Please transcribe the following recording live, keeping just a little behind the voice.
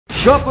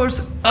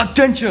Shoppers,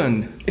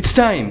 attention! It's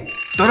time!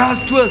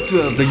 Daraz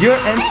 12.12, the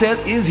year-end sale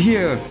is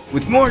here!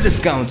 With more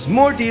discounts,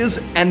 more deals,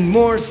 and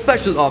more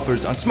special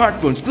offers on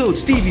smartphones,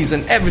 clothes, TVs,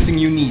 and everything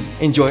you need.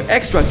 Enjoy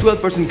extra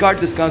 12% card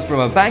discounts from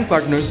our bank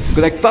partners,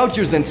 collect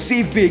vouchers and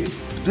save big,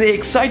 play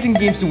exciting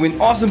games to win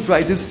awesome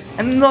prizes,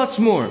 and lots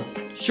more.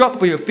 Shop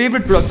for your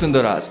favorite products on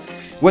Daraz,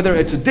 whether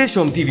it's a dish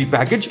home TV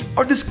package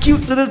or this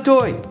cute little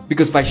toy.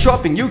 Because by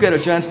shopping, you get a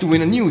chance to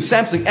win a new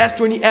Samsung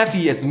S20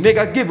 FE as the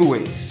mega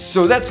giveaway.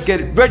 So let's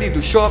get ready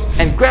to shop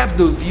and grab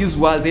those deals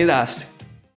while they last.